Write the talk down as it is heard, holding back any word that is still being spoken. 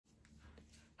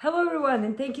Hello everyone,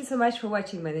 and thank you so much for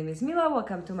watching. My name is Mila.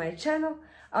 Welcome to my channel.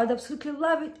 I would absolutely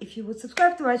love it if you would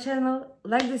subscribe to my channel,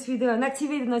 like this video, and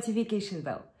activate the notification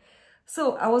bell.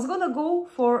 So I was gonna go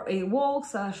for a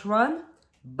walk/run,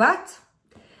 but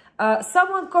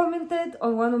someone commented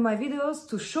on one of my videos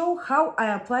to show how I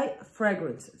apply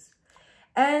fragrances.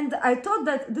 And I thought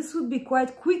that this would be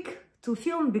quite quick to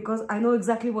film because I know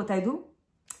exactly what I do.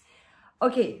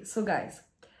 Okay, so guys,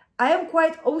 I am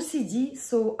quite OCD,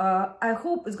 so I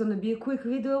hope it's gonna be a quick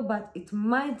video, but it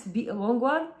might be a long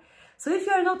one. So if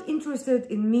you are not interested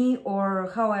in me or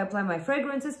how I apply my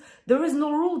fragrances, there is no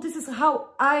rule. This is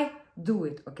how I do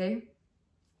it, okay?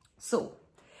 So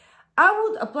I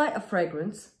would apply a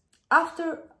fragrance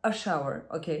after a shower,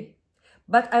 okay?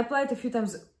 But I apply it a few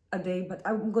times a day, but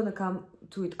I'm gonna come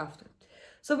to it after.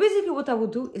 So basically what I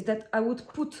would do is that I would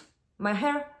put my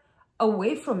hair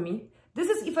away from me. This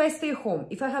is if I stay home.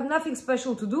 If I have nothing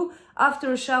special to do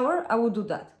after a shower, I would do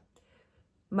that.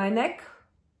 My neck.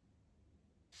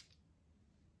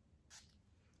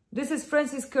 This is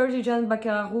Francis Curdy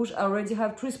Baccarat Rouge. I already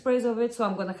have 3 sprays of it, so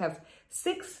I'm gonna have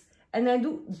 6. And I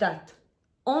do that.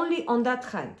 Only on that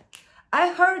hand.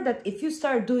 I heard that if you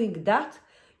start doing that,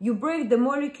 you break the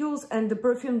molecules and the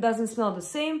perfume doesn't smell the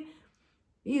same.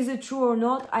 Is it true or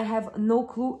not? I have no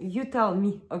clue. You tell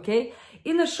me, okay?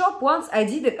 In a shop once I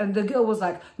did it and the girl was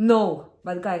like, no.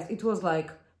 But guys, it was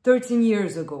like 13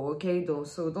 years ago, okay?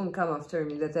 So don't come after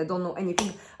me that I don't know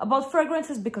anything about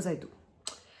fragrances, because I do.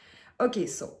 Okay,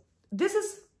 so this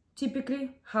is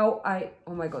typically how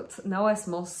oh my god, now I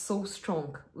smell so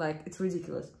strong. Like, it's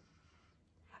ridiculous.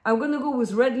 I'm gonna go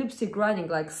with red lipstick running,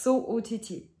 like so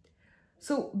OTT.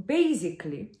 So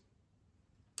basically,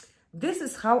 this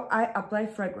is how I apply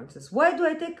fragrances. Why do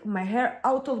I take my hair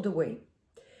out of the way?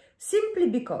 Simply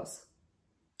because,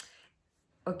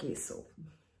 okay, so,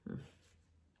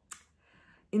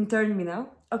 intern me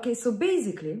now. Okay, so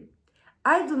basically,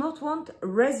 I do not want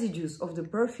residues of the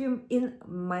perfume in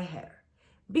my hair.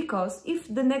 Because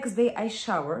if the next day I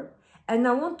shower and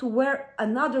I want to wear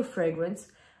another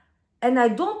fragrance and I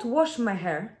don't wash my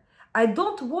hair, I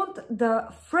don't want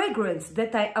the fragrance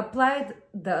that I applied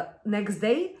the next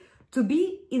day to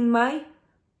be in my,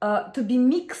 to be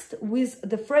mixed with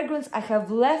the fragrance I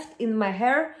have left in my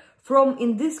hair from,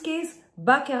 in this case,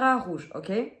 Baccarat Rouge,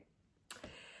 okay?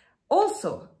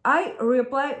 Also, I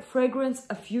reapply fragrance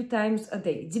a few times a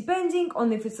day, depending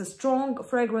on if it's a strong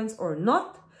fragrance or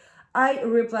not. I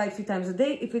reapply a few times a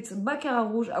day. If it's Baccarat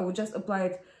Rouge, I would just apply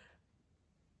it,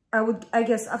 I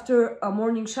guess, after a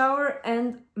morning shower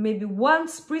and maybe 1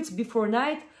 spritz before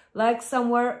night, like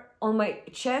somewhere on my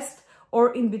chest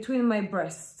or in between my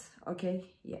breasts, okay?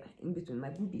 Yeah, in between my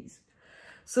boobies.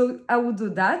 So I would do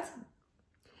that.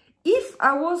 If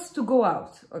I was to go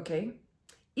out, okay?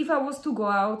 If I was to go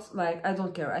out, like, I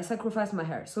don't care, I sacrifice my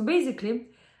hair. So basically,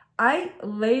 I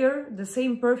layer the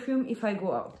same perfume if I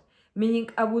go out. Meaning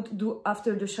I would do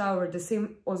after the shower the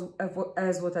same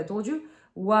as what I told you.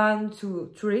 1,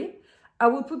 2, 3. I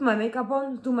would put my makeup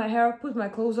on, do my hair, put my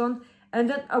clothes on, and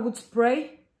then I would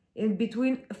spray in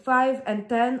between 5 and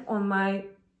 10 on my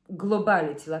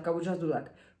globality. Like, I would just do like,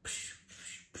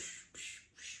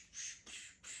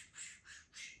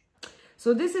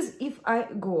 so this is if I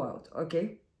go out,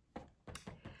 okay?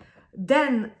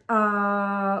 Then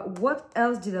what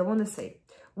else did I want to say?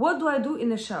 What do I do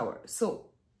in a shower? So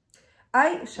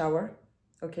I shower,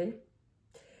 okay?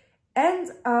 And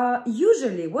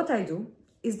usually what I do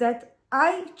is that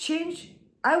I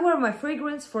wear my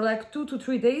fragrance for like 2 to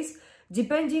 3 days,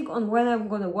 depending on when I'm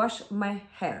gonna wash my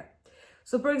hair.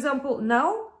 So for example,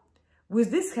 now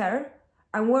with this hair,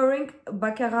 I'm wearing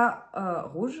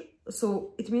Baccarat Rouge.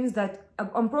 So it means that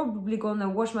I'm probably gonna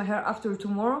wash my hair after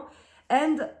tomorrow.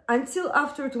 And until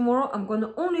after tomorrow, I'm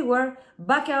gonna only wear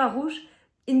Baccarat Rouge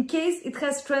in case it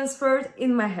has transferred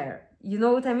in my hair. You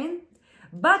know what I mean?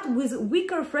 But with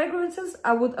weaker fragrances,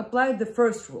 I would apply the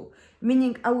first rule,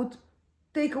 meaning I would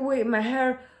take away my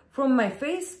hair from my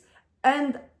face,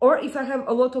 and or if I have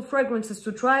a lot of fragrances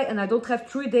to try and I don't have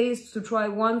 3 days to try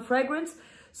one fragrance,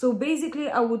 so basically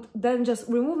I would then just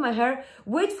remove my hair,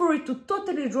 wait for it to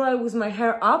totally dry with my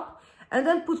hair up, and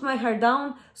then put my hair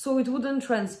down so it wouldn't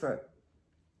transfer.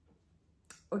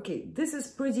 Okay, this is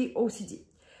pretty OCD.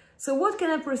 So what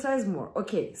can I precise more?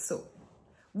 Okay, so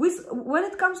when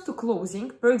it comes to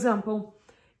clothing, for example,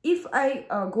 if I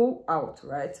go out,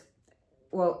 right?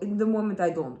 Well, in the moment I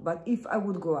don't, but if I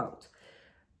would go out,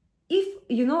 if,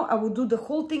 you know, I would do the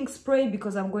whole thing spray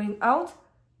because I'm going out,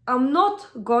 I'm not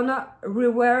gonna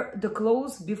rewear the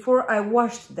clothes before I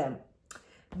washed them.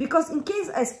 Because in case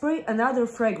I spray another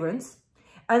fragrance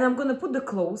and I'm gonna put the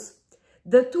clothes,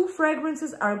 the two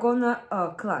fragrances are gonna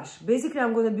clash. Basically,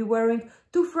 I'm gonna be wearing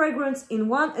two fragrances in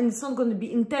one, and it's not gonna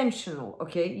be intentional,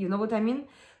 okay? You know what I mean?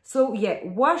 So yeah,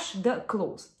 wash the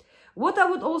clothes. What I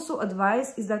would also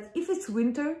advise is that if it's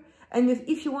winter and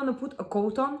if you want to put a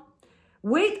coat on,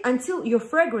 wait until your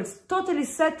fragrance totally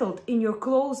settled in your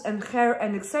clothes and hair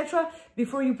and etc.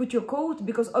 before you put your coat,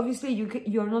 because obviously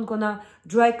you're not gonna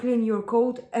dry clean your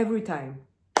coat every time.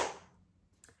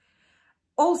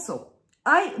 Also,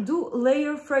 I do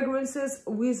layer fragrances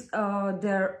with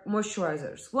their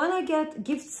moisturizers. When I get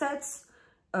gift sets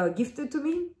gifted to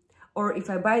me, or if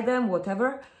I buy them,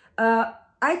 whatever,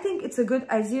 I think it's a good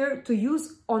idea to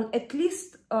use on at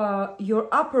least your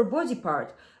upper body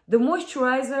part the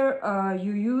moisturizer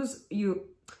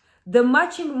the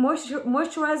matching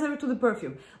moisturizer to the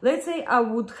perfume. Let's say I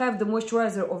would have the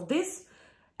moisturizer of this,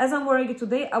 as I'm wearing it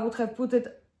today, I would have put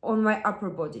it on my upper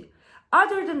body.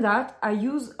 Other than that, I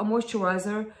use a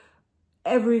moisturizer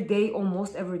every day,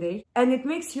 almost every day, and it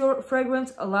makes your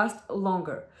fragrance last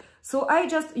longer. So I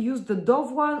just use the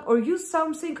Dove one, or use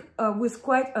something with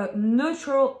quite a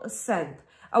neutral scent.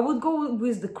 I would go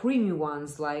with the creamy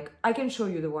ones, like, I can show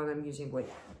you the one I'm using, wait.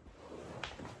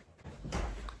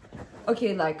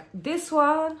 Okay, like this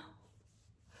one,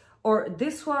 or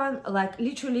this one, like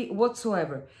literally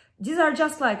whatsoever. These are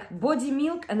just like body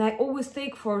milk, and I always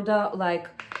take for the like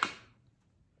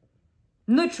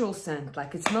neutral scent,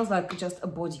 like it smells like just a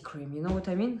body cream, you know what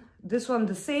I mean? This one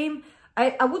the same.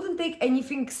 I wouldn't take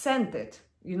anything scented,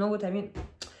 you know what I mean?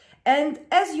 And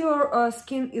as your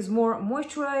skin is more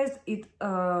moisturized, it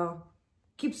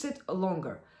keeps it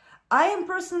longer. I am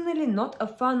personally not a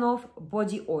fan of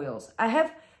body oils. I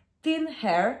have thin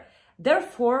hair,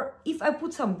 therefore if I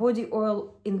put some body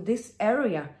oil in this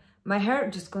area, my hair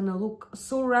just gonna look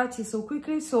so ratty so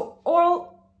quickly. So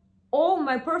all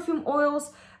my perfume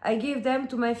oils, I gave them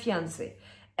to my fiance.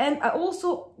 And I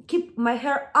also keep my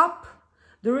hair up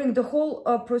during the whole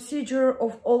procedure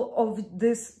of all of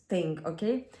this thing,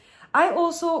 okay? I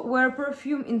also wear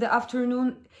perfume in the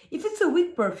afternoon. If it's a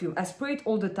weak perfume, I spray it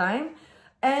all the time.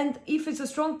 And if it's a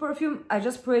strong perfume, I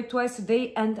just spray it twice a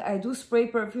day, and I do spray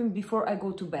perfume before I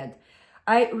go to bed.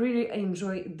 I really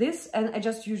enjoy this, and I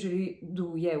just usually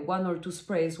do, yeah, 1 or 2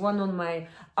 sprays, one on my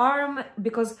arm,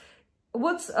 because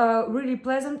what's really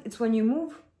pleasant, it's when you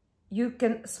move, you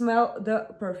can smell the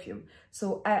perfume.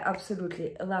 So I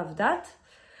absolutely love that.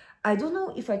 I don't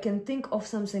know if I can think of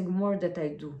something more that I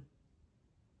do.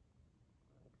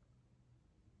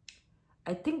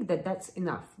 I think that that's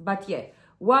enough. But yeah,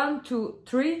 1, 2,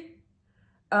 3.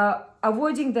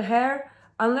 Avoiding the hair.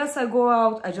 Unless I go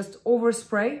out, I just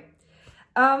overspray.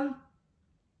 Can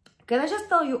I just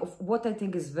tell you of what I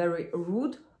think is very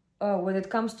rude when it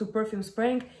comes to perfume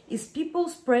spraying? Is people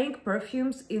spraying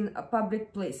perfumes in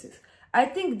public places. I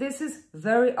think this is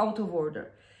very out of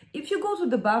order. If you go to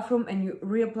the bathroom and you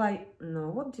reapply... No,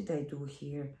 what did I do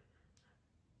here?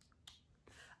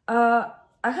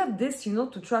 I have this, you know,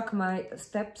 to track my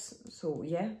steps. So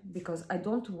yeah, because I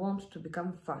don't want to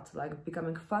become fat. Like,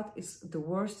 becoming fat is the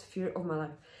worst fear of my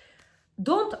life.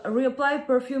 Don't reapply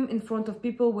perfume in front of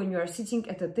people when you are sitting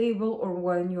at a table or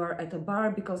when you are at a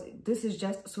bar, because this is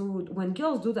just so rude. When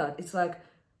girls do that, it's like,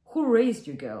 who raised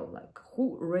you, girl? Like,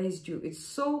 who raised you? It's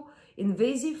so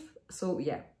invasive. So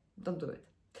yeah, don't do it.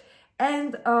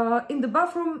 And in the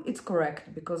bathroom, it's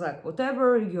correct, because like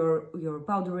whatever, you're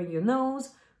powdering your nose.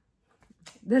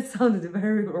 That sounded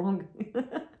very wrong.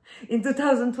 In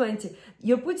 2020,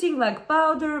 you're putting like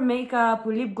powder, makeup,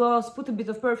 lip gloss, put a bit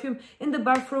of perfume in the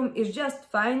bathroom is just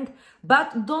fine,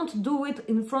 but don't do it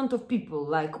in front of people.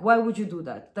 Like, why would you do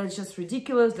that? That's just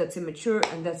ridiculous, that's immature,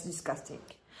 and that's disgusting.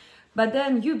 But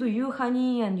then you do you,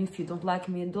 honey, and if you don't like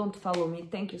me, don't follow me.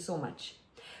 Thank you so much.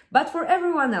 But for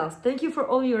everyone else, thank you for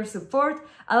all your support.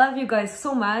 I love you guys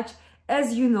so much.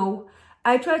 As you know,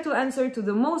 I try to answer to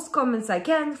the most comments I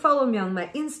can. Follow me on my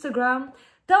Instagram.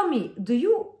 Tell me,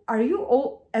 are you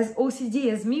all as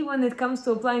OCD as me when it comes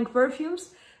to applying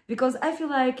perfumes? Because I feel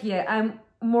like, yeah, I'm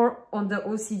more on the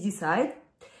OCD side.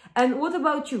 And what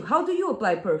about you? How do you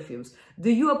apply perfumes? Do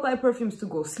you apply perfumes to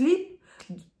go sleep?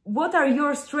 What are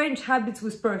your strange habits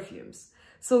with perfumes?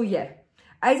 So yeah,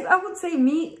 I would say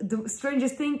me, the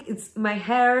strangest thing is my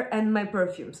hair and my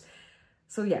perfumes.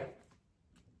 So yeah,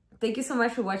 thank you so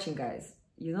much for watching, guys.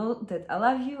 You know that I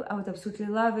love you. I would absolutely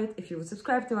love it if you would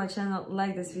subscribe to my channel,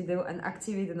 like this video, and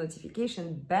activate the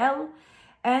notification bell.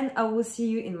 And I will see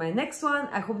you in my next one.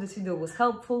 I hope this video was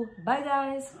helpful. Bye,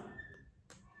 guys.